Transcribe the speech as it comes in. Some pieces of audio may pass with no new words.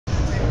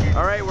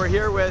All right, we're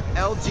here with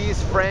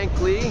LG's Frank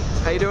Lee.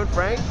 How you doing,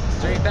 Frank?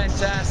 Doing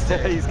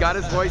fantastic. He's got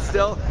his voice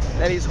still,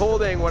 and he's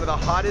holding one of the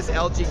hottest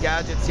LG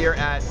gadgets here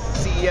at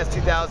CES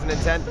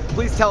 2010.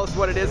 Please tell us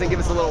what it is and give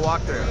us a little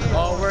walkthrough.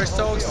 Oh, we're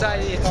so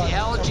excited. It's the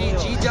LG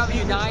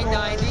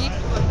GW990.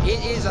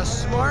 It is a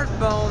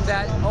smartphone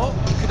that,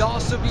 it could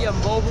also be a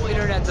mobile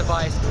internet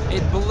device.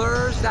 It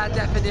blurs that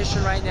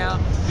definition right now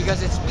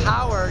because it's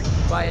powered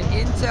by an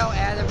Intel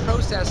Atom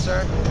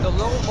processor, the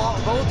low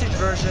voltage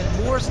version,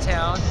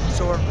 Morristown.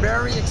 So we're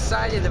very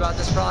excited about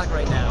this product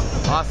right now.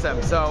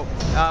 Awesome. So,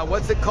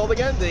 what's it called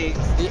again? The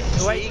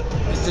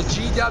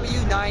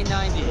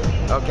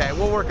GW990. Okay,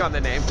 we'll work on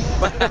the name.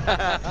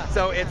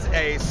 So it's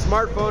a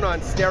smartphone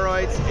on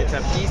steroids. It's a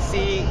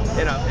PC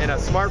in a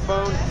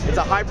smartphone. It's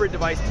a hybrid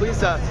device. Please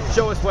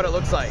show us what it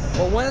looks like.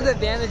 Well, one of the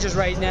advantages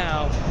right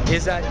now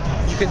is that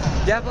you can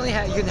definitely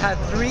have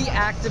 3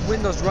 active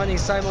windows running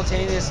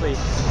simultaneously.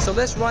 So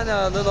let's run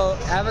a little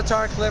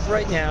avatar clip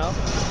right now.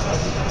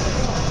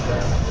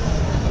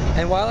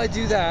 And while I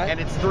do that...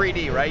 And it's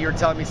 3D, right? You're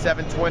telling me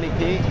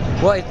 720p?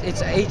 Well,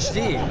 it's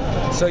HD.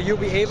 So you'll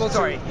be able to...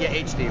 Sorry, yeah,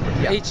 HD.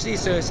 Yeah. HD,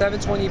 so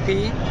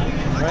 720p,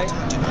 right?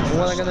 And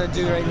what I'm going to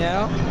do right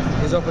now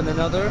is open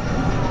another.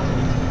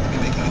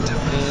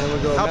 And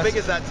we'll go How big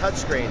is that touch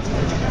screen?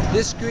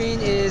 This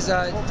screen is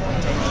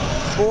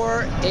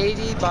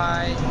 480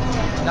 by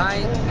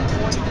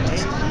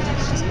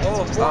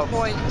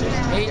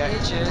 4.8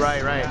 inches.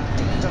 Right.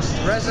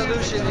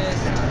 Resolution is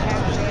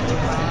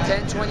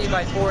 1020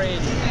 by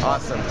 480.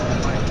 Awesome.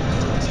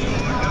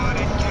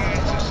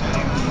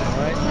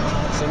 Alright,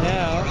 so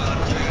now,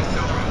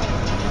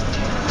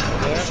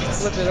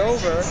 flip it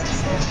over.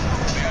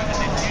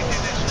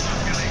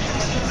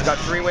 It's got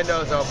 3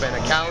 windows open, a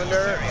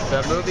calendar,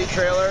 the movie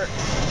trailer,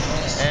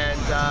 and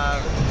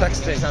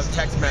texting. Some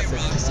text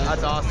message.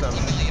 That's awesome.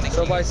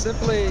 So by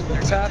simply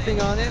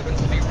tapping on it,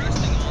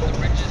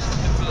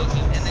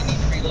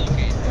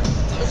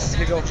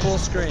 you go full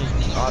screen.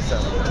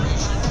 Awesome.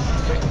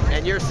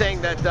 And you're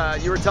saying that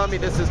you were telling me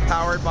this is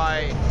powered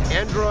by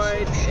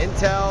Android,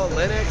 Intel,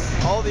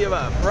 Linux, all of the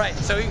above. Right.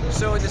 So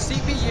the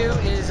CPU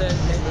is an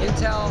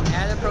Intel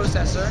Atom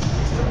processor.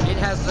 It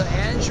has the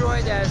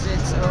Android as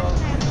its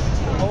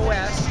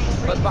OS,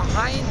 but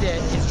behind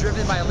it is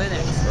driven by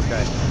Linux.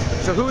 Okay.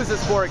 So who is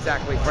this for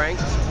exactly, Frank?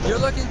 You're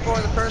looking for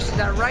the person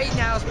that right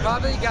now has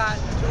probably got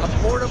a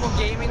portable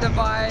gaming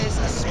device,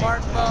 a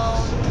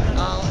smartphone,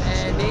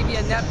 and maybe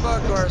a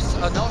netbook or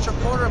an ultra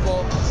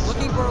portable,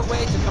 looking for a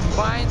way to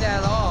combine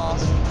that all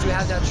to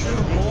have that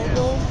true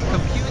mobile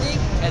computing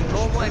and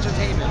mobile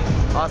entertainment.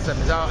 Awesome.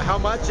 So how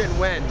much and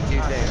when do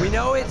you think? We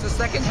know it's the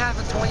second half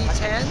of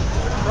 2010.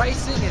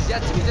 Pricing is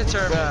yet to be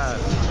determined.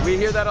 We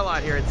hear that a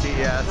lot here at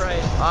CES.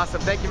 Right. Awesome.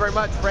 Thank you very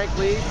much, Frank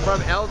Lee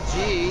from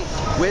LG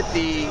with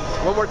the,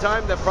 one more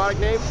time, the product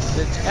name?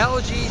 The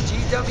LG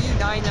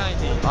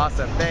GW990.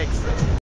 Awesome. Thanks.